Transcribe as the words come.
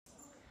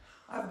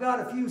I've got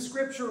a few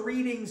scripture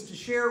readings to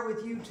share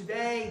with you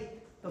today.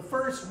 The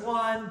first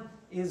one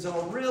is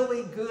a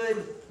really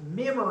good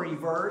memory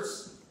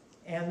verse,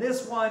 and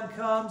this one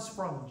comes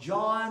from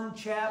John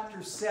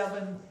chapter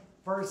 7,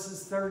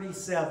 verses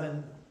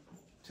 37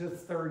 to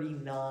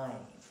 39.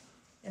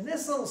 And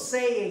this little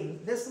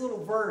saying, this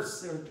little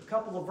verse, or a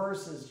couple of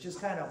verses,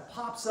 just kind of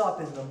pops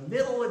up in the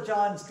middle of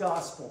John's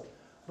gospel.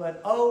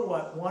 But oh,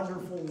 what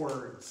wonderful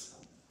words.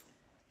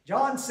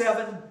 John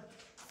 7,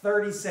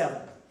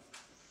 37.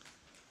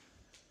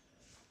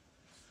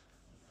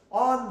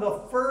 On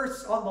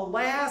the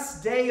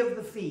last day of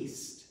the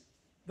feast,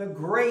 the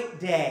great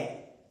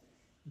day,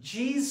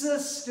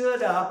 Jesus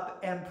stood up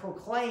and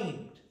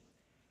proclaimed,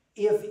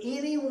 "If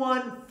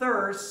anyone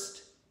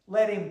thirst,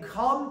 let him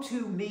come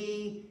to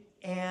me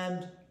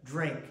and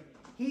drink.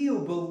 He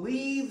who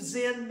believes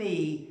in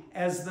me,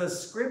 as the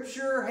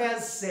scripture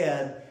has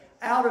said,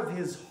 out of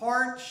his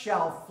heart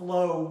shall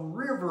flow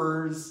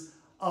rivers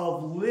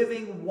of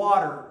living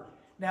water."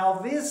 Now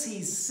this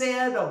he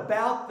said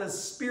about the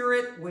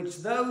Spirit which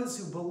those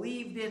who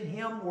believed in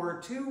him were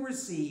to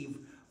receive,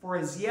 for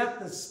as yet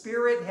the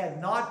Spirit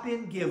had not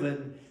been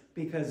given,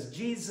 because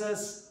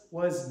Jesus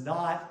was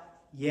not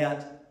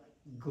yet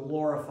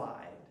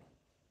glorified.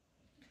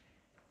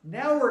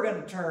 Now we're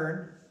going to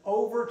turn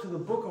over to the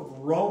book of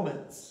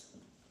Romans.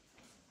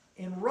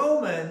 In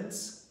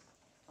Romans,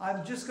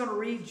 I'm just going to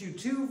read you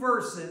two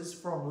verses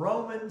from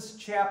Romans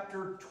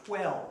chapter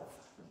 12.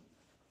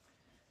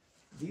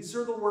 These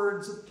are the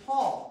words of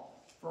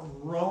Paul from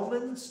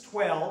Romans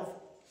 12,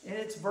 and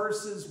it's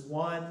verses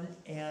 1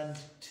 and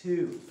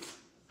 2.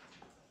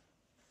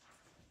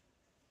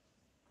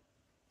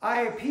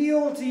 I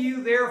appeal to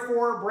you,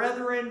 therefore,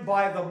 brethren,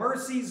 by the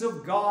mercies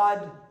of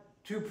God,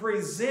 to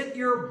present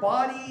your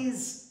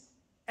bodies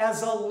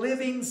as a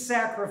living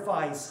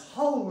sacrifice,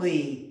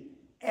 holy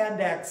and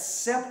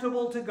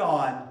acceptable to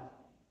God,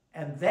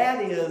 and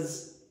that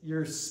is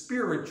your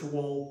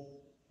spiritual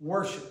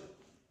worship.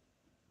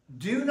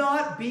 Do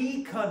not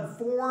be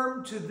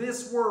conformed to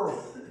this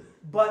world,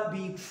 but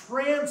be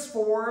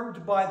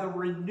transformed by the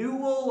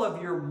renewal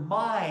of your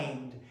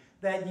mind,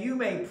 that you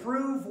may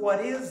prove what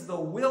is the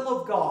will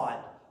of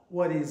God,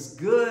 what is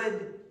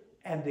good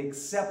and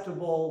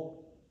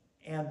acceptable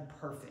and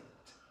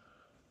perfect.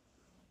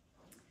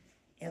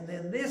 And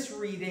then this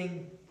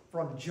reading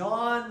from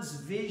John's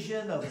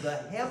vision of the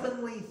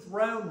heavenly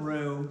throne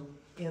room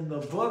in the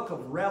book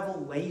of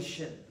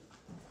Revelation.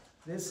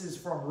 This is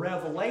from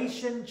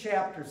Revelation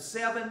chapter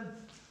 7,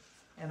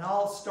 and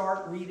I'll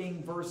start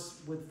reading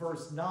with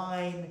verse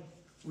 9,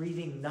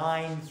 reading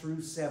 9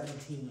 through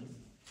 17.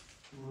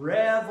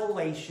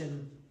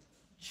 Revelation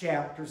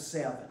chapter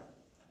 7,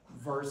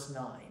 verse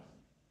 9.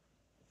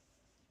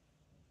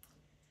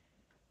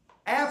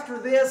 After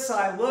this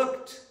I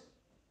looked,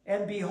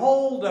 and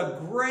behold, a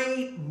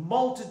great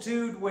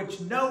multitude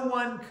which no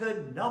one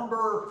could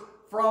number,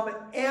 from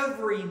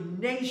every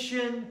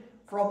nation,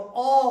 from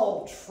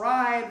all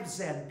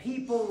tribes and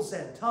peoples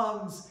and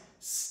tongues,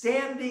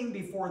 standing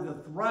before the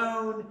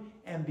throne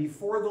and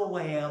before the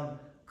Lamb,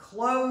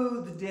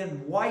 clothed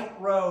in white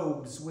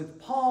robes, with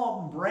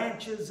palm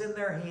branches in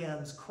their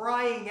hands,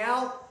 crying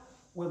out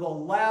with a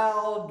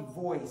loud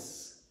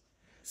voice,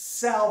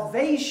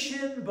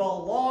 "Salvation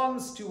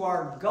belongs to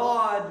our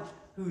God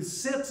who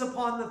sits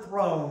upon the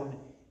throne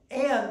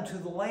and to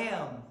the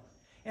Lamb."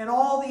 And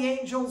all the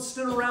angels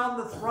stood around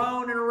the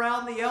throne and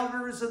around the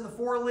elders and the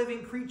four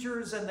living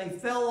creatures, and they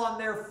fell on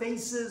their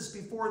faces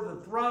before the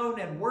throne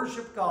and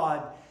worshiped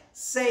God,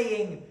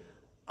 saying,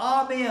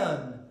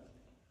 "Amen.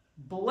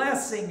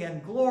 Blessing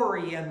and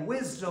glory and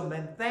wisdom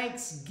and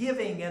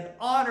thanksgiving and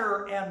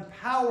honor and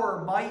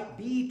power might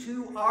be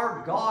to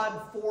our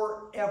God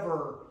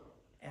forever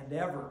and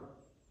ever."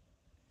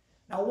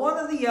 Now one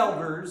of the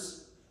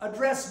elders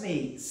addressed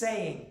me,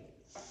 saying,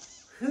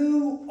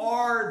 "Who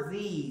are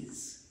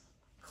these,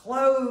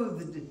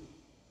 clothed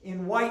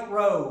in white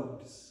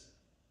robes,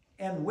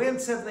 and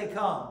whence have they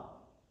come?"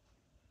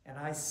 And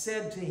I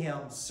said to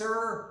him,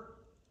 "Sir,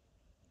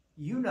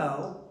 you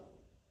know."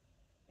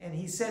 And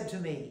he said to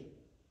me,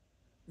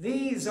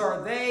 "These are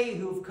they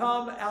who've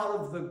come out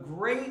of the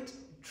great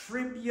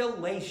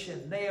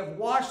tribulation. They have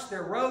washed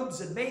their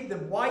robes and made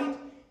them white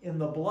in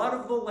the blood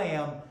of the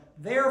Lamb.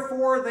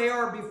 Therefore they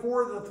are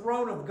before the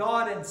throne of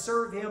God and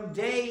serve him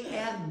day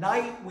and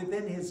night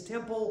within his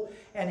temple.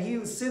 And he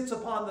who sits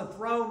upon the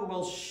throne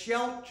will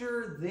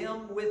shelter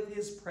them with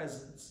his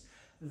presence.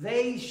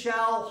 They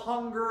shall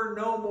hunger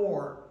no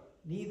more,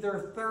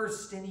 neither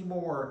thirst any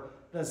more.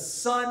 The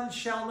sun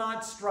shall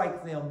not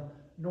strike them,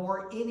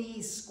 nor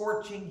any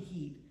scorching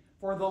heat.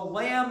 For the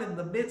Lamb in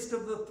the midst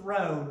of the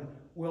throne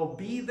will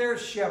be their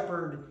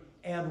shepherd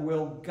and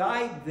will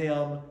guide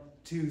them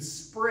to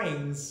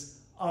springs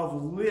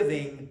of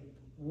living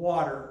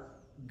water.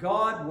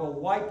 God will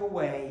wipe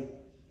away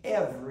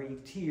every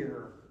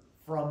tear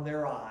from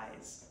their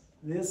eyes."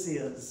 This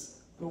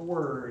is the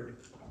word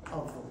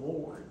of the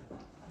Lord.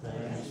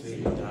 Thanks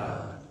be to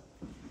God.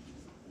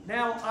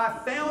 Now, I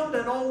found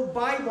an old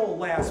Bible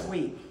last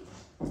week.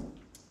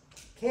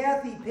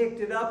 Kathy picked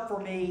it up for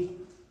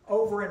me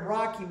over in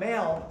Rocky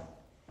Mount,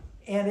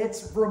 and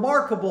it's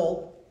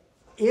remarkable.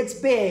 It's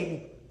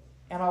big,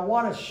 and I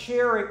want to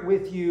share it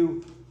with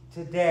you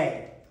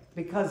today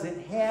because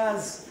it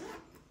has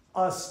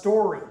a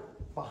story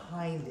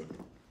behind it.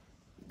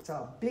 It's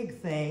a big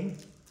thing.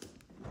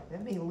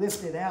 Let me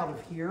lift it out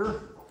of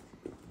here.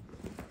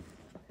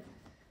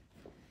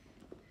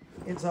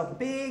 It's a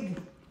big,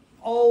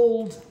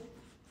 old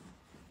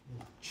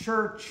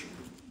church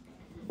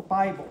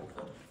Bible.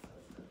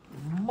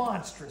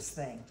 Monstrous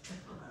thing.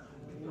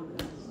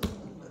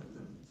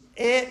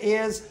 It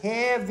is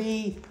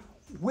heavy.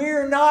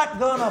 We're not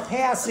going to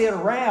pass it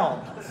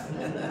around.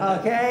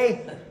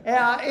 Okay?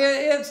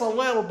 It's a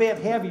little bit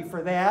heavy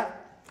for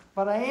that.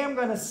 But I am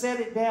going to set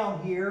it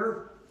down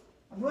here.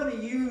 I'm going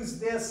to use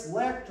this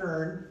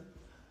lectern.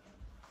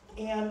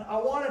 And I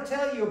want to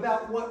tell you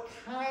about what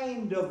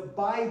kind of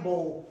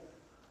Bible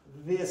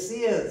this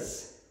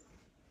is.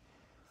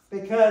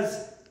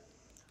 Because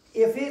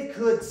if it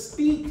could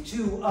speak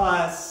to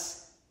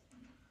us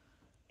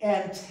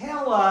and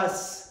tell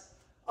us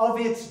of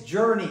its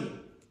journey,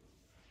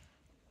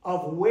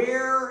 of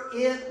where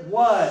it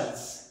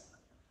was,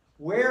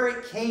 where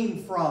it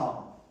came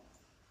from,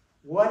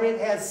 what it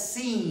has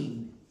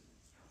seen,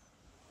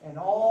 and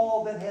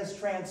all that has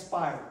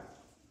transpired.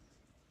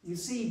 You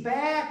see,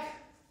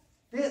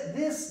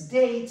 this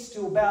dates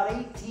to about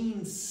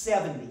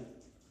 1870.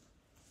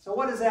 So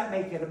what does that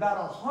make it? About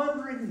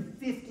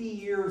 150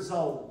 years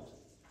old.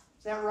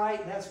 Is that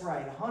right? That's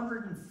right,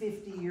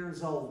 150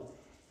 years old.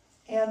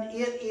 And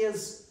it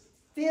is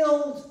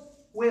filled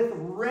with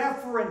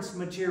reference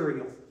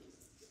material.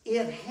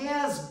 It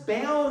has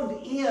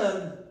bound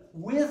in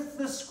with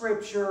the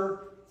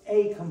Scripture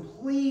a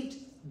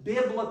complete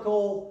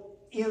biblical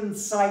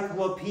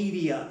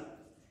encyclopedia,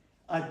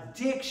 a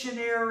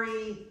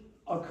dictionary,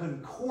 a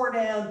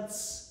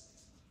concordance,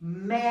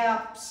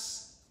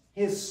 maps,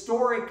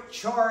 historic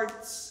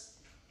charts,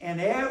 and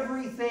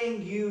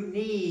everything you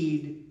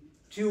need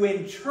to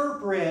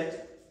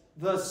interpret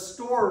the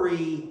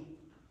story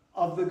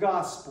of the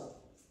gospel.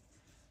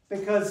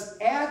 Because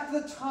at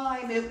the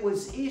time it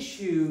was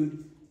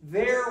issued,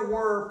 there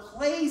were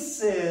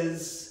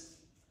places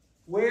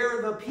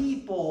where the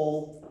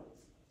people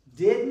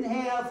didn't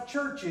have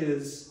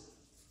churches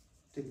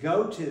to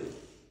go to.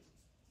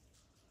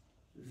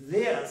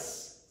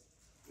 This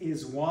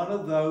is one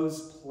of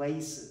those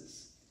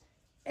places.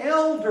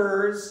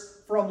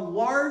 Elders from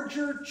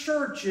larger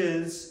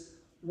churches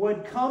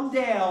would come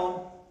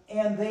down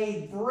and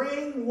they'd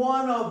bring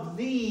one of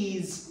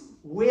these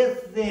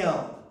with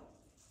them.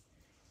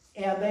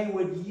 And they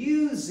would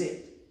use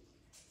it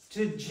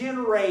to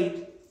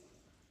generate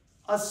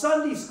a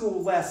Sunday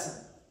school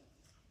lesson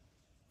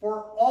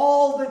for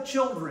all the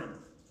children,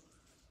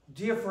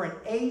 different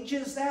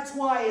ages. That's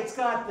why it's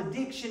got the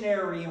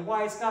dictionary and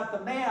why it's got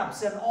the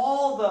maps and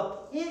all the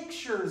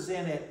pictures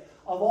in it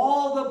of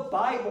all the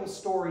Bible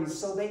stories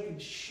so they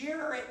could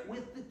share it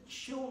with the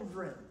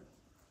children.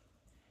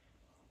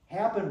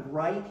 Happened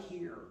right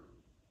here.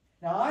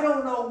 Now, I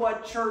don't know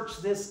what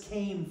church this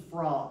came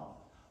from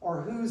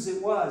or whose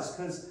it was,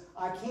 because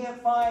I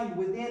can't find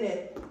within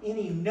it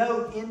any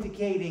note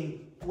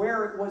indicating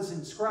where it was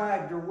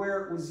inscribed or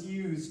where it was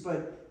used,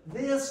 but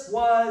this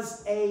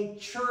was a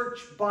church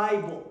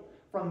Bible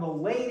from the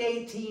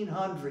late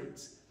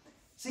 1800s.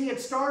 See,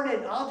 it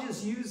started, I'll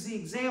just use the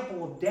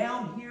example of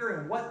down here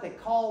in what they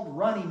called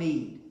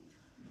Runnymede.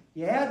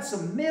 You had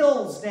some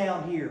mills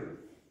down here,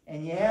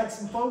 and you had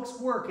some folks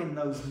working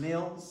those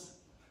mills,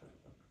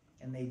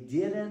 and they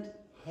didn't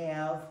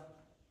have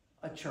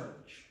a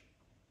church.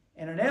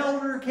 And an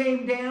elder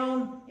came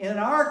down. In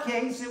our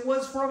case, it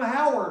was from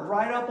Howard,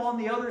 right up on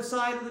the other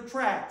side of the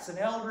tracks. An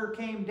elder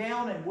came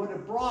down and would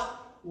have brought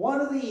one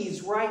of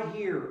these right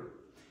here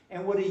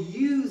and would have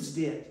used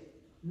it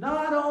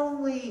not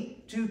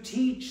only to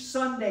teach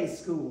Sunday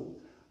school,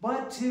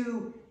 but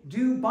to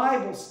do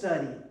Bible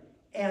study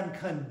and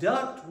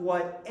conduct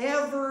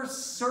whatever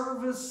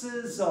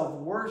services of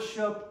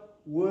worship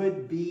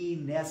would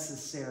be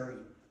necessary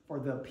for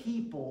the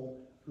people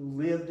who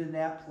lived in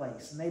that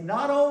place. And they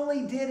not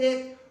only did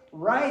it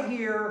right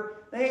here,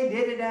 they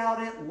did it out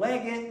at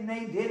Leggett, and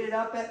they did it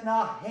up at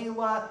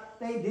Nahala,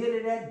 they did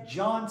it at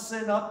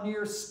Johnson up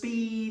near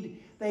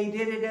Speed, they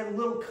did it at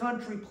little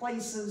country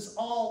places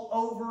all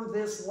over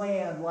this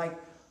land, like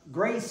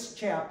Grace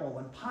Chapel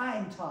and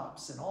Pine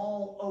Tops and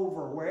all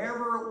over,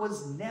 wherever it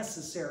was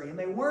necessary. And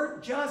they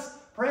weren't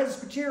just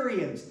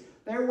Presbyterians.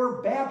 There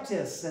were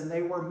Baptists and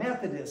they were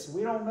Methodists.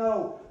 We don't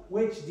know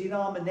which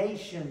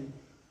denomination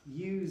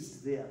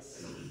used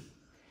this.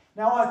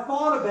 Now, I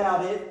thought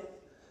about it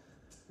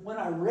when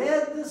I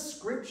read the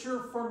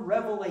scripture from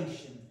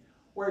Revelation,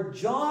 where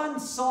John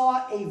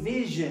saw a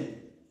vision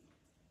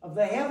of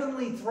the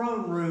heavenly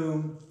throne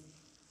room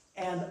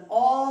and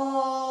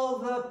all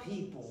the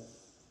people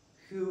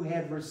who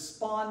had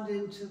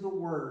responded to the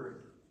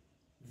word.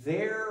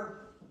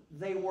 There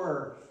they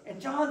were. And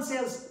John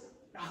says,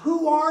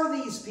 who are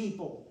these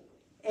people?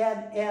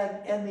 And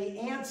the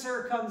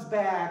answer comes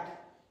back,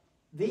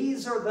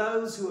 these are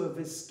those who have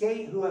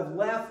escaped, who have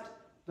left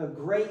the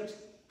great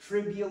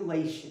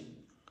tribulation.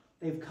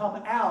 They've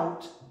come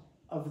out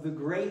of the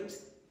great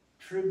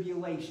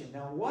tribulation.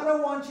 Now, what I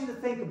want you to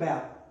think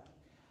about,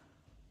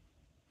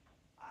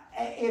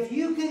 if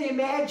you could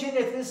imagine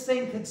if this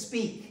thing could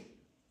speak,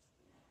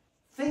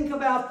 think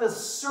about the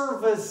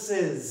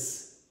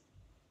services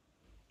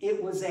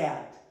it was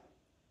at.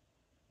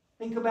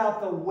 Think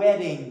about the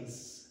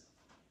weddings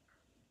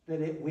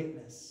that it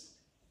witnessed.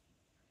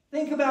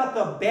 Think about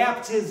the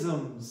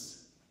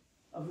baptisms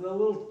of the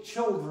little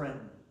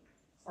children.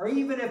 Or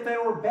even if they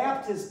were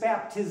Baptist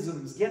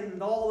baptisms,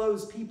 getting all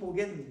those people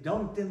getting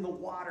dunked in the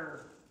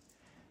water.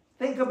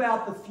 Think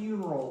about the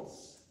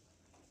funerals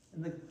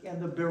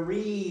and the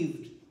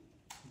bereaved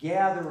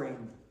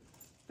gathering.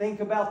 Think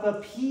about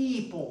the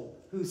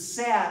people who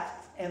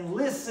sat and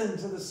listened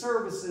to the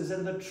services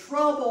and the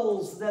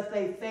troubles that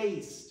they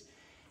faced.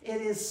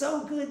 It is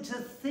so good to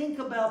think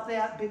about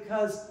that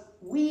because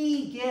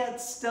we get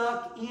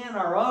stuck in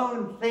our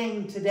own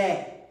thing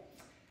today.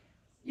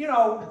 You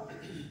know,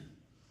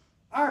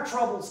 our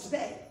troubles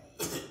today.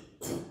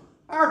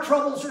 Our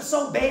troubles are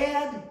so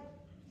bad,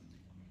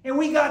 and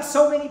we got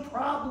so many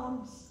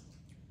problems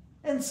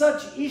and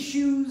such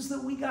issues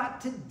that we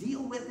got to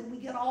deal with, and we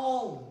get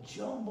all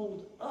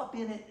jumbled up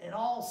in it and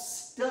all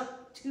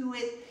stuck to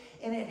it.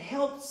 And it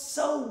helps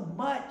so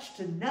much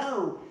to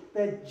know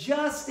that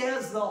just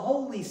as the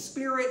Holy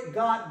Spirit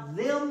got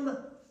them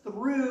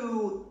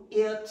through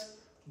it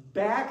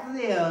back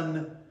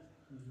then,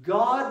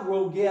 God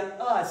will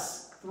get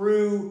us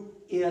through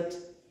it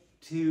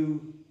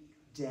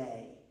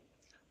today.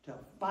 To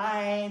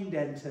find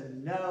and to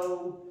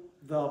know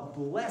the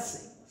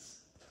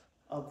blessings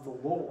of the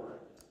Lord.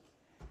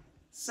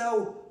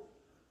 So,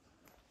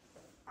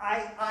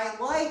 I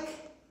like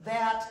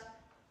that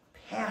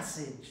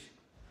passage.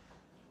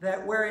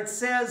 That where it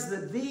says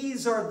that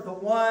these are the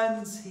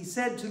ones, he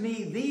said to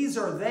me, these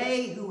are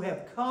they who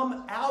have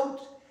come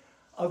out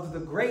of the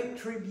great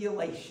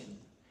tribulation.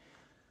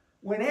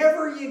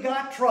 Whenever you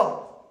got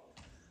trouble,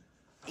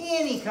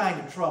 any kind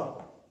of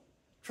trouble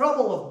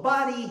of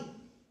body,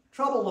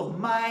 trouble of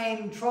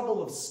mind,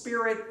 trouble of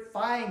spirit,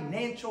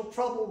 financial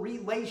trouble,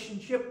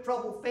 relationship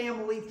trouble,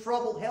 family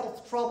trouble,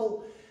 health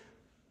trouble,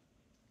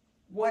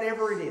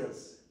 whatever it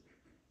is.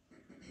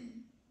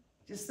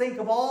 Just think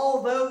of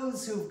all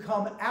those who've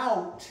come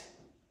out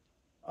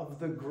of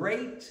the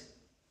great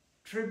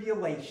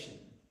tribulation.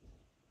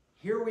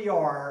 Here we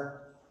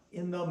are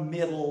in the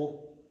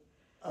middle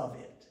of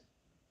it.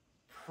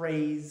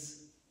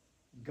 Praise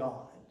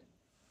God.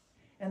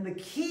 And the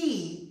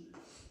key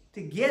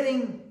to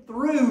getting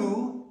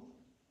through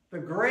the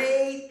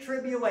great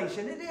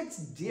tribulation, and it's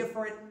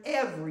different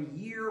every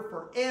year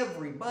for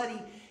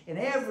everybody in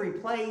every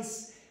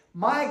place.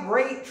 My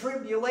great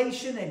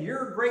tribulation and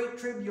your great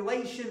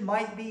tribulation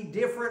might be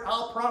different.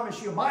 I'll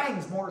promise you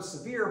mine's more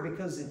severe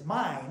because it's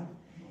mine.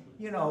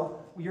 You know,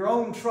 your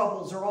own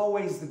troubles are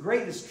always the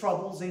greatest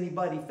troubles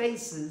anybody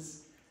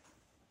faces.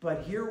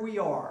 But here we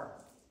are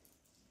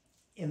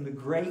in the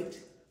great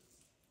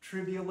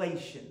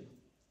tribulation.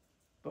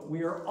 But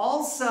we are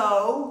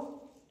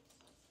also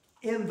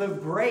in the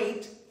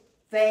great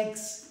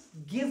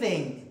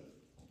thanksgiving,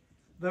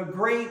 the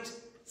great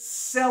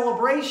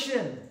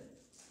celebration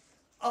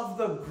of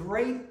the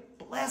great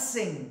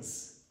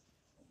blessings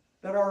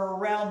that are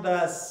around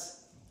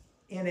us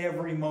in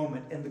every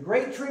moment. And the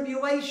great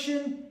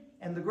tribulation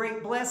and the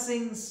great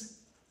blessings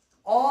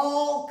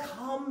all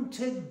come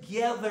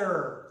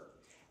together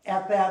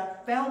at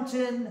that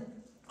fountain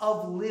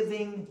of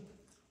living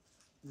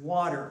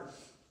water.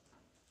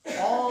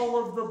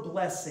 All of the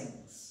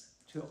blessings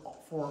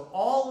for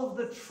all of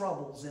the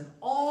troubles and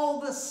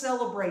all the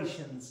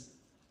celebrations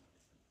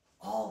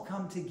all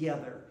come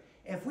together.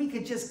 If we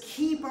could just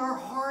keep our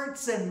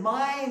hearts and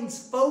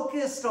minds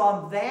focused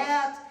on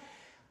that,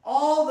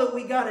 all that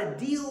we got to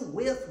deal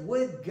with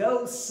would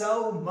go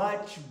so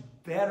much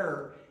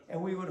better.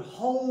 And we would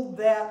hold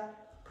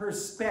that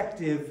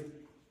perspective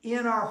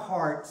in our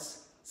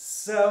hearts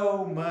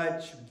so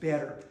much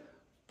better.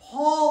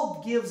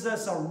 Paul gives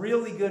us a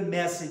really good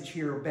message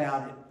here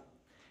about it.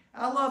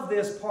 I love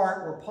this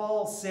part where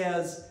Paul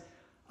says,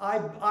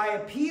 I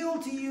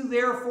appeal to you,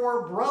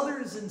 therefore,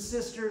 brothers and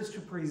sisters, to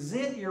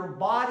present your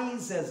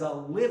bodies as a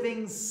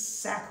living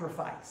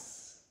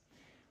sacrifice.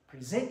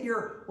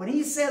 When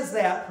he says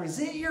that,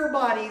 present your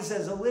bodies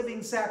as a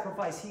living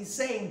sacrifice, he's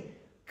saying,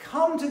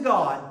 come to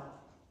God,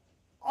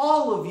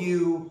 all of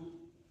you,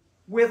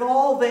 with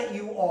all that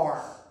you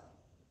are.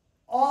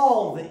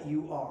 All that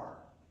you are.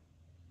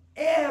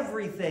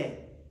 Everything.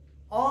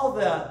 All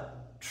the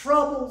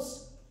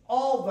troubles,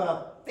 all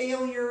the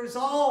failures,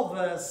 all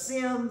the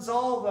sins,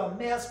 all the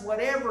mess,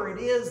 whatever it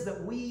is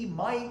that we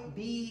might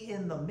be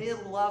in the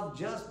middle of,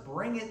 just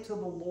bring it to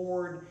the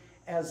Lord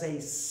as a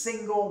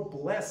single,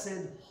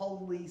 blessed,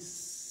 holy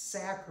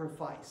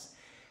sacrifice.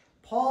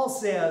 Paul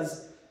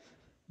says,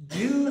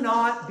 do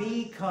not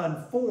be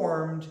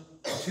conformed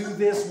to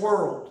this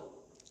world,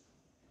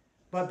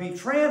 but be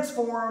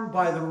transformed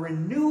by the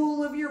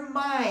renewal of your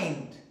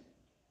mind,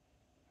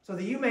 so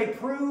that you may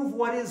prove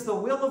what is the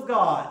will of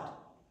God,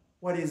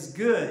 what is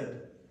good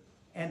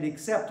and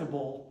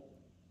acceptable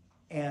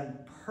and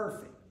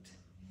perfect,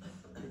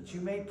 that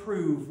you may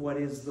prove what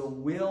is the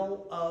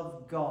will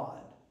of God,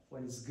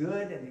 what is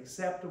good and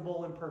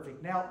acceptable and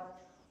perfect. Now,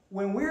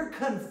 when we're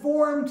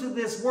conformed to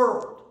this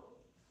world,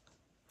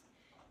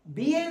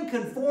 being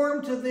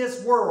conformed to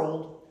this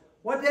world,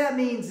 what that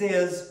means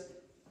is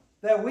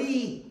that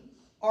we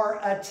are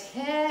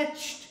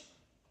attached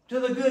to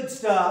the good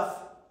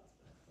stuff,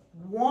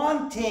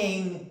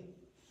 wanting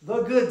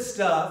the good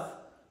stuff,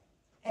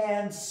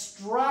 and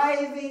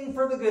striving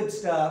for the good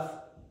stuff,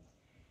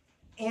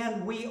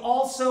 and we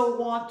also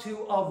want to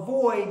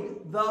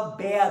avoid the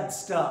bad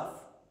stuff.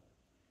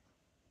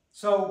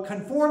 So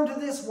conform to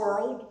this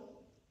world,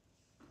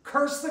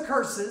 curse the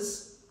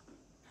curses,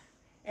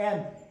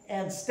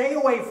 and stay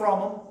away from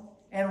them,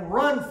 and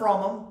run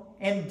from them,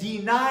 and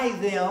deny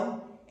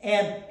them,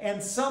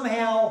 and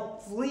somehow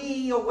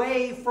flee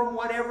away from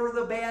whatever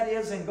the bad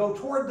is and go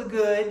toward the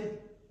good.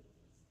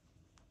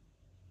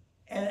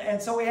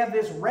 And so we have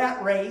this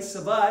rat race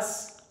of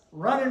us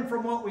running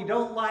from what we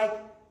don't like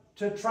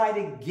to try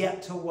to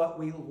get to what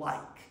we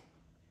like.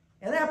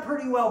 And that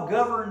pretty well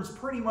governs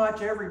pretty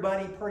much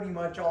everybody pretty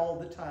much all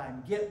the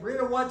time. Get rid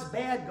of what's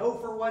bad, go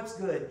for what's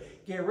good.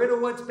 Get rid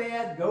of what's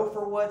bad, go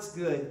for what's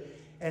good.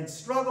 And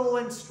struggle,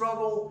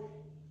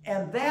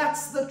 and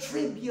that's the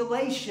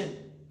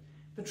tribulation.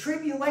 The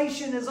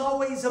tribulation is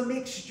always a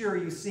mixture,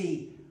 you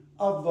see,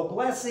 of the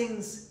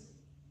blessings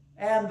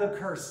and the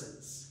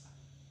curses.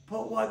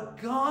 But what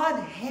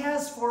God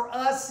has for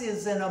us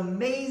is an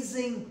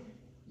amazing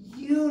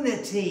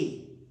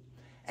unity,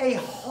 a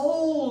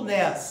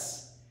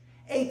wholeness,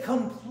 a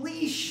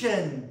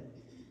completion,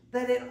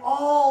 that it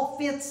all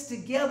fits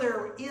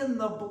together in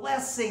the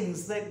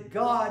blessings that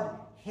God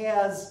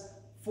has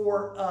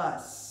for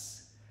us.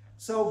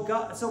 So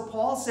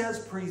Paul says,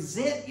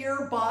 present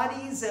your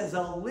bodies as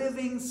a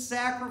living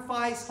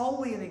sacrifice,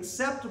 holy and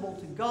acceptable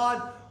to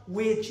God,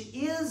 which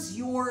is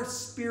your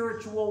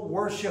spiritual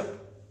worship.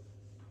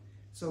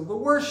 So the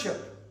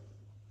worship,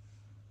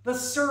 the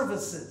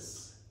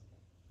services,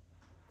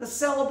 the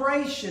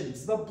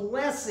celebrations, the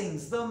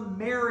blessings, the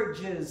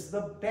marriages,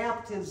 the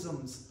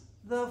baptisms,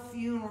 the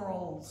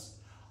funerals,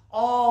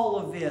 all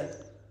of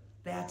it,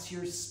 that's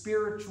your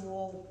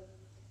spiritual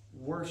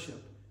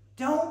worship.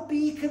 Don't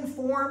be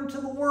conformed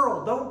to the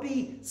world. Don't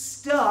be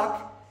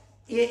stuck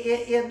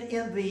in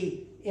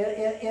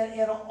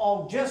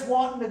just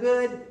wanting the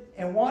good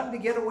and wanting to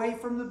get away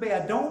from the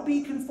bad. Don't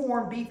be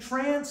conformed. Be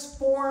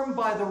transformed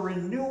by the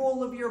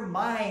renewal of your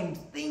mind.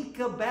 Think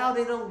about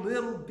it a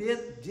little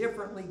bit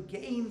differently.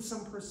 Gain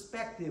some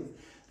perspective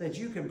that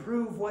you can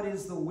prove what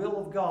is the will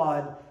of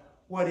God,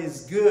 what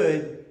is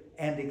good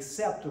and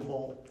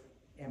acceptable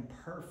and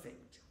perfect.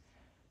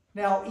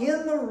 Now,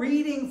 in the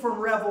reading from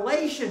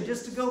Revelation,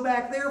 just to go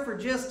back there for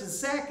just a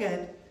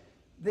second,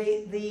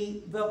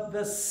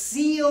 the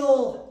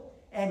seal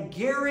and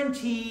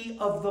guarantee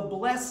of the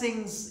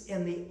blessings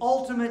in the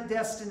ultimate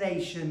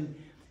destination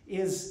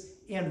is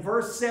in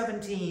verse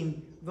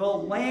 17. The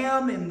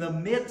Lamb in the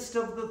midst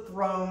of the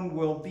throne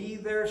will be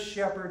their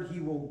shepherd. He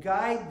will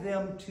guide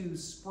them to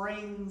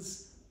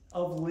springs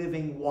of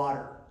living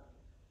water.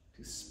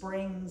 To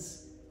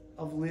springs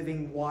of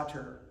living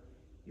water.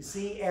 You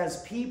see,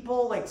 as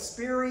people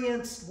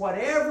experienced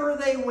whatever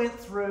they went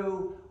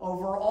through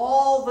over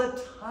all the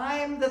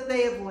time that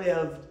they have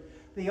lived,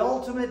 the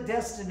ultimate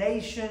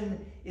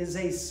destination is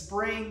a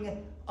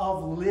spring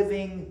of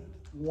living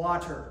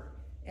water.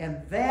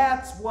 And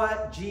that's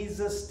what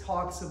Jesus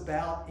talks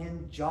about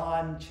in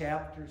John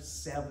chapter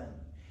 7.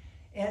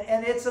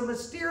 And it's a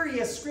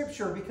mysterious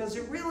scripture because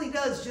it really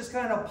does just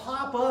kind of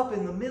pop up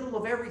in the middle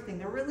of everything.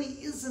 There really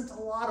isn't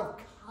a lot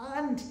of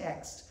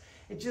context.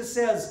 It just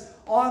says,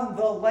 on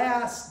the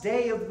last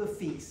day of the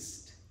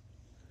feast.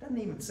 It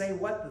doesn't even say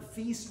what the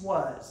feast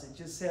was. It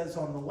just says,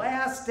 on the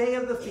last day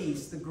of the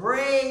feast, the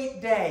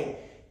great day,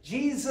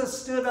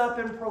 Jesus stood up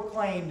and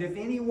proclaimed, if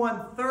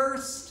anyone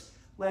thirst,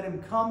 let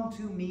him come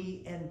to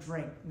me and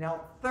drink.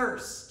 Now,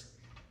 thirst.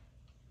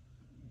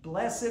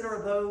 Blessed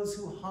are those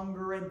who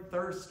hunger and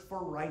thirst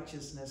for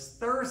righteousness.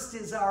 Thirst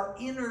is our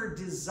inner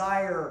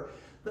desire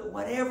that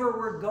whatever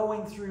we're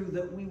going through,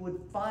 that we would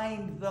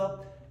find the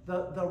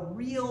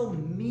real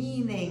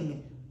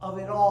meaning of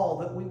it all,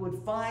 that we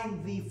would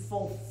find the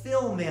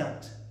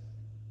fulfillment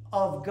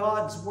of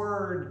God's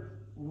word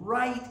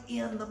right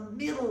in the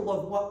middle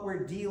of what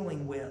we're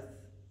dealing with.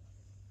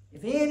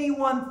 If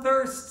anyone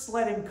thirsts,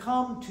 let him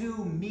come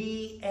to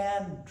me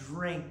and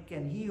drink.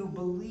 And he who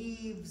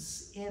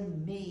believes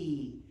in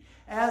me,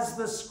 as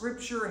the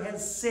scripture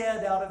has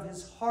said, out of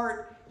his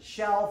heart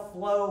shall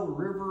flow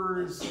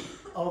rivers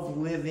of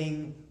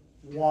living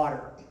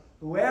water.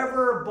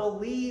 Whoever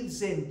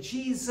believes in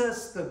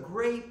Jesus, the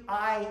great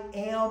I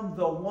am,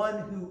 the one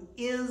who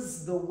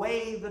is the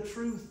way, the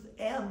truth,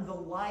 and the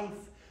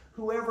life,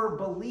 whoever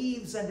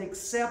believes and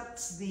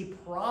accepts the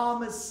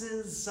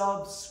promises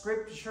of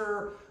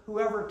Scripture,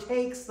 whoever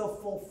takes the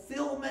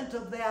fulfillment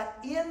of that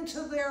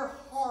into their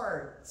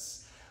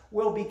hearts,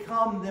 will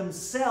become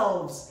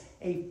themselves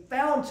a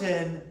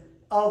fountain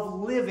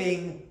of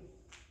living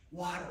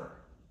water.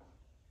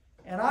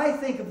 And I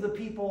think of the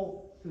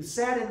people who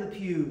sat in the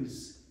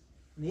pews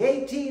in the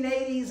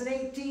 1880s and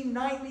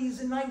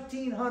 1890s and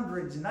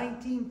 1900s, and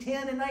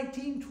 1910 and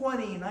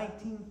 1920 and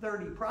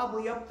 1930,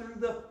 probably up through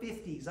the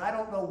 50s. I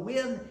don't know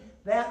when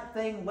that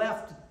thing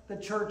left the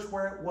church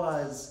where it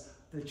was.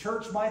 The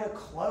church might have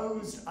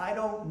closed. I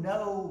don't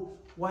know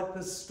what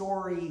the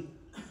story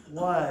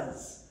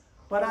was.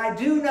 But I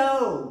do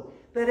know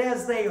that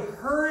as they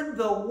heard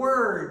the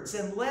words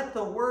and let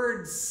the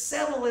words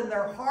settle in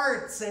their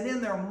hearts and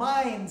in their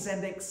minds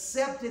and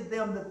accepted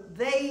them, that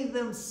they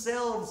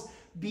themselves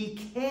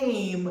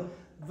became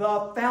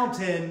the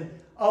fountain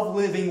of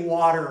living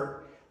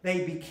water.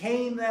 They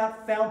became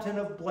that fountain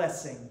of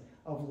blessing,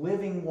 of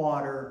living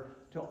water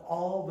to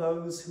all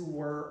those who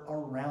were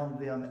around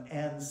them.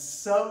 And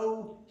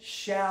so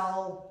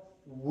shall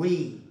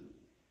we,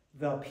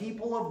 the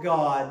people of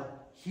God,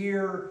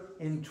 here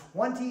in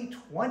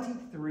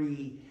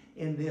 2023,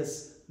 in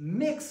this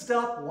mixed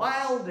up,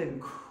 wild, and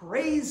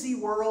crazy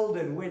world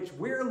in which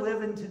we're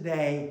living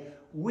today,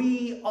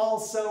 we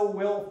also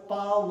will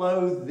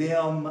follow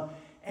them.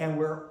 And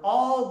we're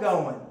all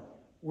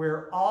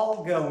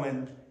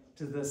going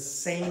to the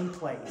same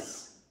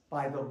place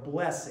by the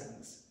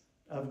blessings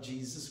of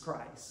Jesus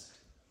Christ.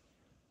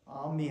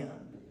 Amen.